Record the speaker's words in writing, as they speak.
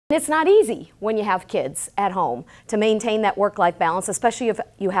It's not easy when you have kids at home to maintain that work-life balance, especially if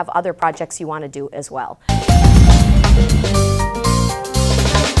you have other projects you want to do as well.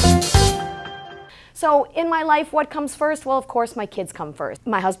 So in my life, what comes first? Well, of course, my kids come first.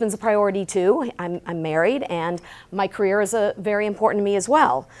 My husband's a priority too. I'm married, and my career is very important to me as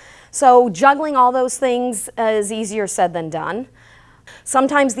well. So juggling all those things is easier said than done.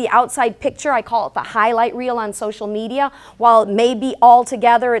 Sometimes the outside picture, I call it the highlight reel on social media, while it may be all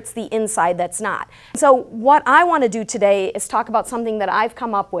together, it's the inside that's not. So what I want to do today is talk about something that I've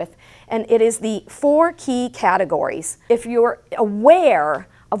come up with, and it is the 4 key categories. If you're aware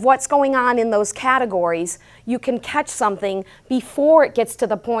of what's going on in those categories, you can catch something before it gets to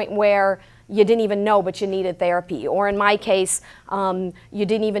the point where you didn't even know but you needed therapy. Or in my case, you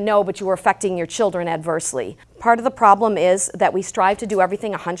didn't even know but you were affecting your children adversely. Part of the problem is that we strive to do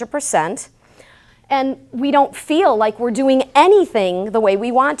everything 100%, and we don't feel like we're doing anything the way we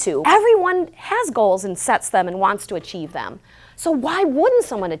want to. Everyone has goals and sets them and wants to achieve them. So why wouldn't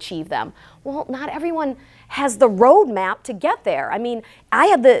someone achieve them? Well, not everyone has the roadmap to get there. I mean, I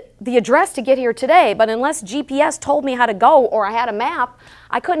had the address to get here today, but unless GPS told me how to go or I had a map,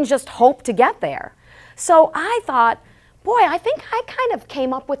 I couldn't just hope to get there. So I thought, boy, I think I kind of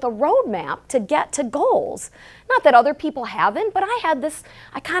came up with a roadmap to get to goals. Not that other people haven't, but I had this,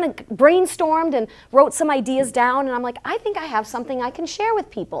 I kind of brainstormed and wrote some ideas down, and I'm like, I think I have something I can share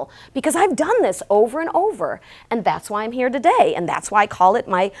with people because I've done this over and over, and that's why I'm here today, and that's why I call it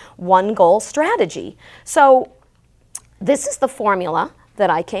my 1 goal strategy. So this is the formula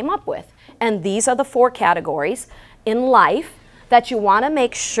that I came up with, and these are the 4 categories in life that you want to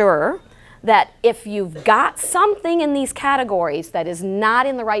make sure that if you've got something in these categories that is not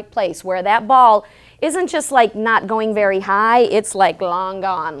in the right place, where that ball isn't just like not going very high, it's like long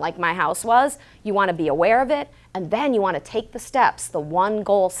gone, like my house was, you want to be aware of it, and then you want to take the steps, the 1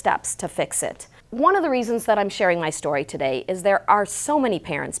 goal steps to fix it. One of the reasons that I'm sharing my story today is there are so many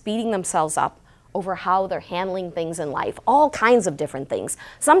parents beating themselves up over how they're handling things in life, all kinds of different things,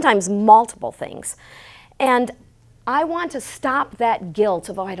 sometimes multiple things. And I want to stop that guilt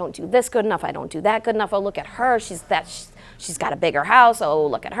of, oh, I don't do this good enough, I don't do that good enough, oh, look at her, she's got a bigger house, oh,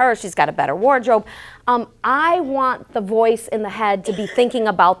 look at her, she's got a better wardrobe. I want the voice in the head to be thinking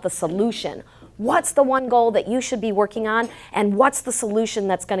about the solution. What's the 1 goal that you should be working on, and what's the solution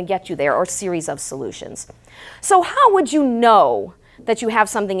that's going to get you there, or series of solutions? So how would you know that you have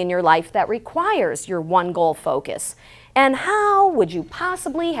something in your life that requires your 1 goal focus? And how would you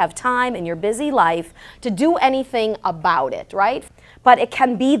possibly have time in your busy life to do anything about it, right? But it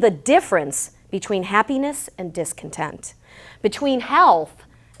can be the difference between happiness and discontent, between health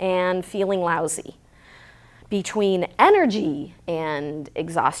and feeling lousy, between energy and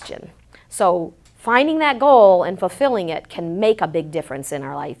exhaustion. So finding that goal and fulfilling it can make a big difference in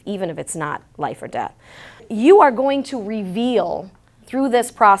our life, even if it's not life or death. You are going to reveal through this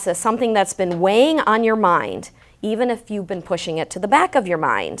process something that's been weighing on your mind, even if you've been pushing it to the back of your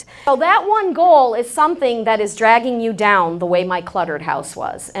mind. So that 1 goal is something that is dragging you down the way my cluttered house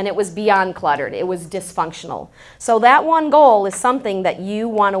was. And it was beyond cluttered, it was dysfunctional. So that 1 goal is something that you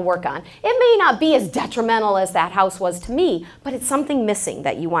want to work on. It may not be as detrimental as that house was to me, but it's something missing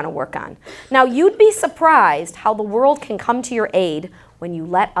that you want to work on. Now, you'd be surprised how the world can come to your aid when you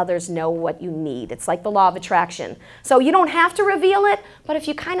let others know what you need. It's like the law of attraction. So you don't have to reveal it, but if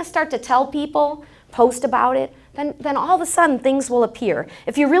you kind of start to tell people, post about it, then all of a sudden things will appear.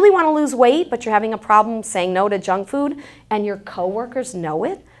 If you really want to lose weight, but you're having a problem saying no to junk food, and your coworkers know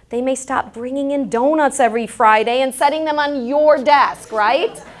it, they may stop bringing in donuts every Friday and setting them on your desk,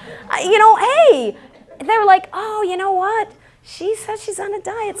 right? You know, hey, they're like, oh, you know what? She says she's on a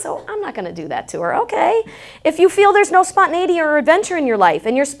diet, so I'm not going to do that to her. Okay. If you feel there's no spontaneity or adventure in your life,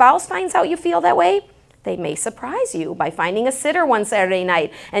 and your spouse finds out you feel that way, they may surprise you by finding a sitter one Saturday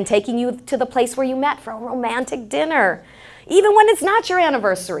night and taking you to the place where you met for a romantic dinner, even when it's not your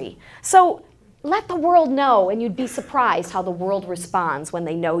anniversary. So let the world know, and you'd be surprised how the world responds when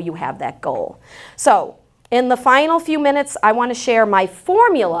they know you have that goal. So in the final few minutes, I want to share my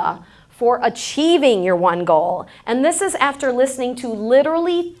formula for achieving your 1 goal. And this is after listening to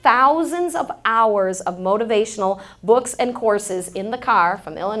literally thousands of hours of motivational books and courses in the car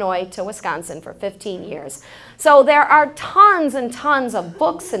from Illinois to Wisconsin for 15 years. So there are tons and tons of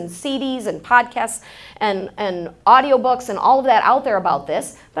books and CDs and podcasts and audiobooks and all of that out there about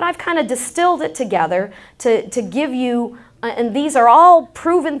this, but I've kind of distilled it together to give you, and these are all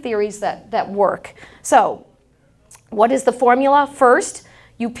proven theories that work. So what is the formula? First,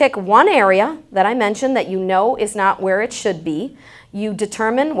 you pick 1 area that I mentioned that you know is not where it should be. You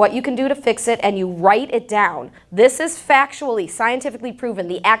determine what you can do to fix it, and you write it down. This is factually, scientifically proven.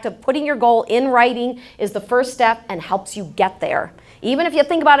 The act of putting your goal in writing is the first step and helps you get there. Even if you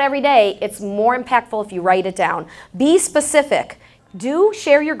think about it every day, it's more impactful if you write it down. Be specific. Do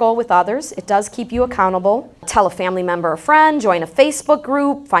share your goal with others. It does keep you accountable. Tell a family member or friend, join a Facebook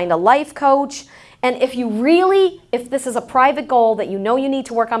group, find a life coach. And if this is a private goal that you know you need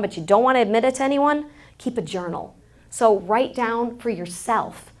to work on but you don't want to admit it to anyone, keep a journal. So write down for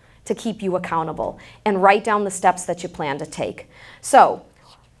yourself to keep you accountable and write down the steps that you plan to take. So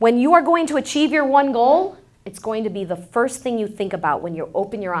when you are going to achieve your one goal, it's going to be the first thing you think about when you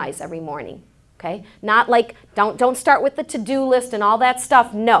open your eyes every morning. Okay? Not like, don't start with the to-do list and all that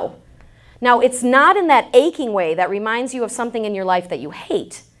stuff. No. Now, it's not in that aching way that reminds you of something in your life that you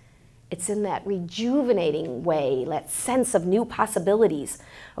hate. It's in that rejuvenating way, that sense of new possibilities.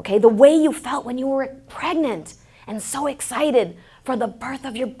 Okay? The way you felt when you were pregnant and so excited for the birth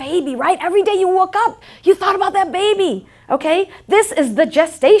of your baby, right? Every day you woke up, you thought about that baby, okay? This is the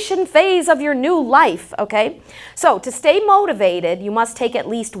gestation phase of your new life, okay? So to stay motivated, you must take at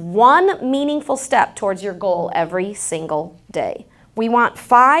least one meaningful step towards your goal every single day. We want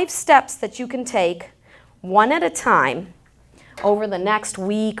 5 steps that you can take one at a time over the next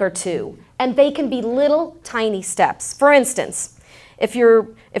week or 2. And they can be little tiny steps. For instance, if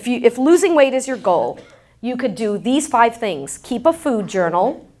losing weight is your goal, you could do these 5 things. Keep a food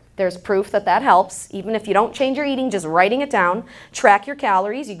journal. There's proof that that helps. Even if you don't change your eating, just writing it down. Track your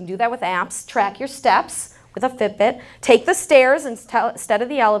calories. You can do that with apps. Track your steps with a Fitbit. Take the stairs instead of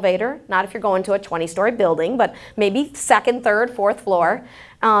the elevator. Not if you're going to a 20-story building, but maybe 2nd, 3rd, 4th floor.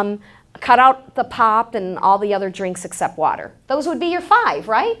 Cut out the pop and all the other drinks except water. Those would be your 5,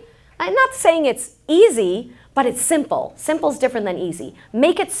 right? I'm not saying it's easy, but it's simple. Simple is different than easy.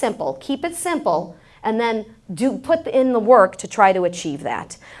 Make it simple. Keep it simple. And then put in the work to try to achieve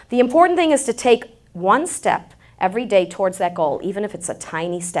that. The important thing is to take one step every day towards that goal, even if it's a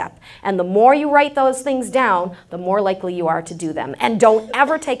tiny step. And the more you write those things down, the more likely you are to do them. And don't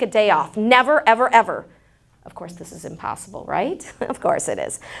ever take a day off. Never, ever, ever. Of course, this is impossible, right? Of course it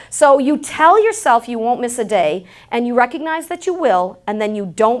is. So you tell yourself you won't miss a day, and you recognize that you will, and then you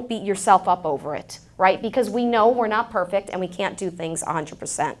don't beat yourself up over it, right? Because we know we're not perfect, and we can't do things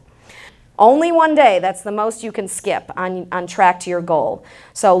 100%. Only one day, that's the most you can skip on track to your goal.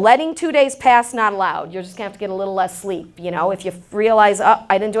 So letting 2 days pass, not allowed. You're just going to have to get a little less sleep. You know, if you realize, oh,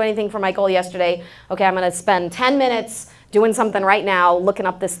 I didn't do anything for my goal yesterday, okay, I'm going to spend 10 minutes doing something right now, looking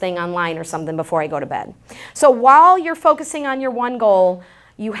up this thing online or something before I go to bed. So while you're focusing on your one goal,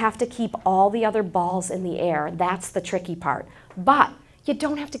 you have to keep all the other balls in the air. That's the tricky part. But you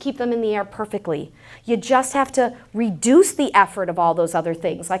don't have to keep them in the air perfectly. You just have to reduce the effort of all those other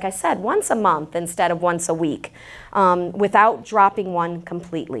things. Like I said, once a month instead of once a week, without dropping one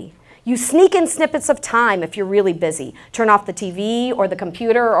completely. You sneak in snippets of time if you're really busy. Turn off the TV or the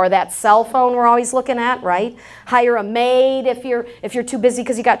computer or that cell phone we're always looking at, right? Hire a maid if you're too busy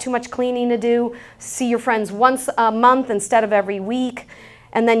because you got too much cleaning to do. See your friends once a month instead of every week.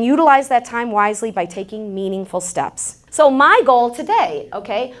 And then utilize that time wisely by taking meaningful steps. So my goal today,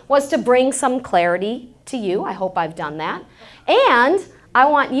 okay, was to bring some clarity to you. I hope I've done that. And I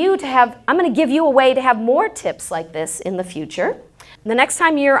want you to I'm going to give you a way to have more tips like this in the future. The next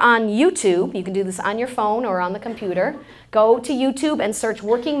time you're on YouTube, you can do this on your phone or on the computer, go to YouTube and search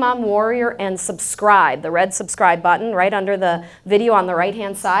Working Mom Warrior and subscribe, the red subscribe button right under the video on the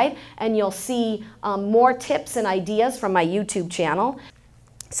right-hand side, and you'll see more tips and ideas from my YouTube channel.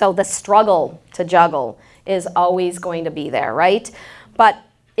 So the struggle to juggle is always going to be there, right? But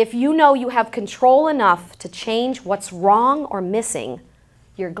if you know you have control enough to change what's wrong or missing,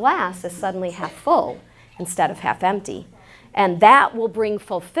 your glass is suddenly half full instead of half empty. And that will bring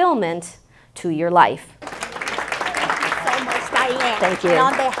fulfillment to your life. Thank you so much, Diane. Thank you. And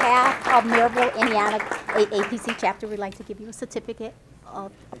on behalf of Maryville, Indiana APC chapter, we'd like to give you a certificate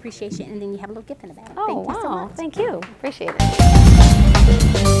of appreciation, and then you have a little gift in the bag. Oh, Thank you so wow. much. Thank you. Appreciate it.